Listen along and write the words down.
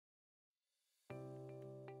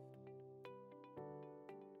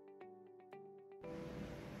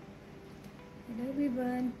Hello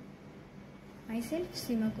everyone, myself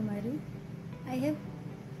Seema Kumari. I have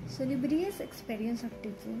salubrious experience of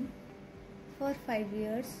teaching for 5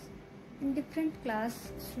 years in different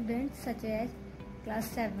class students such as class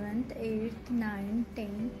 7th, 8th, 9th,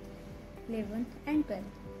 10th, 11th and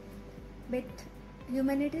 12th with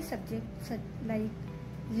humanities subjects like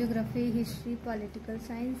geography, history, political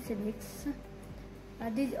science, civics.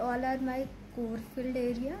 These all are my core field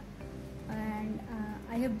area, and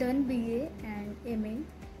I have done BA and MA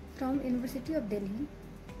from University of Delhi.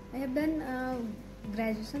 I have done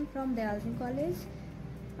graduation from Laxm College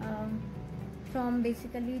from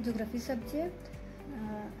basically geography subject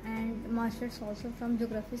and masters also from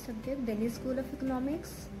geography subject, Delhi School of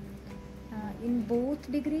Economics. In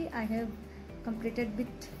both degree I have completed with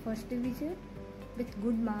first division with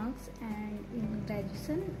good marks, and in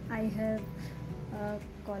graduation I have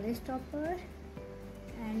college topper,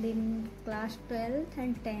 and in class 12th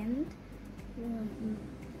and 10th,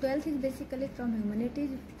 12th is basically from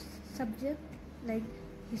humanities subject like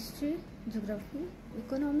history, geography,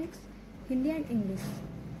 economics, Hindi and English,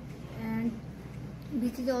 and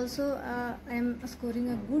which is also I am scoring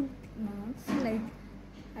a good marks, like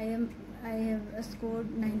I have scored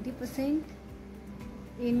 90%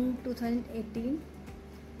 in 2018,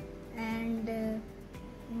 and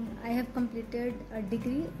I have completed a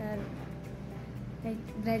degree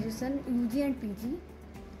like graduation, UG and PG.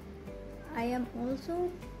 I am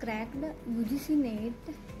also cracked UGC Net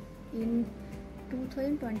in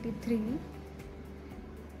 2023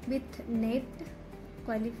 with Net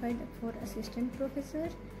qualified for assistant professor,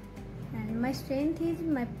 and my strength is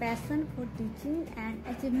my passion for teaching and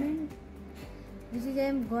achievement, which is I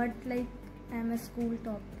am got like I am a school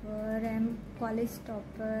topper, I am college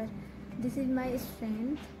topper. This is my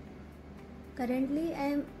strength. Currently I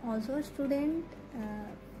am also a student.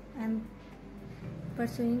 I am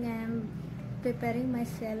preparing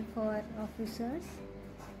myself for officers.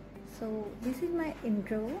 So this is my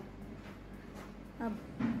intro, a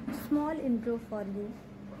small intro for you,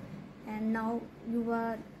 and now you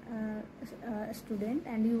are a student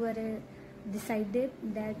and you are decided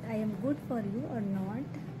that I am good for you or not.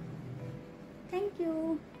 Thank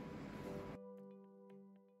you.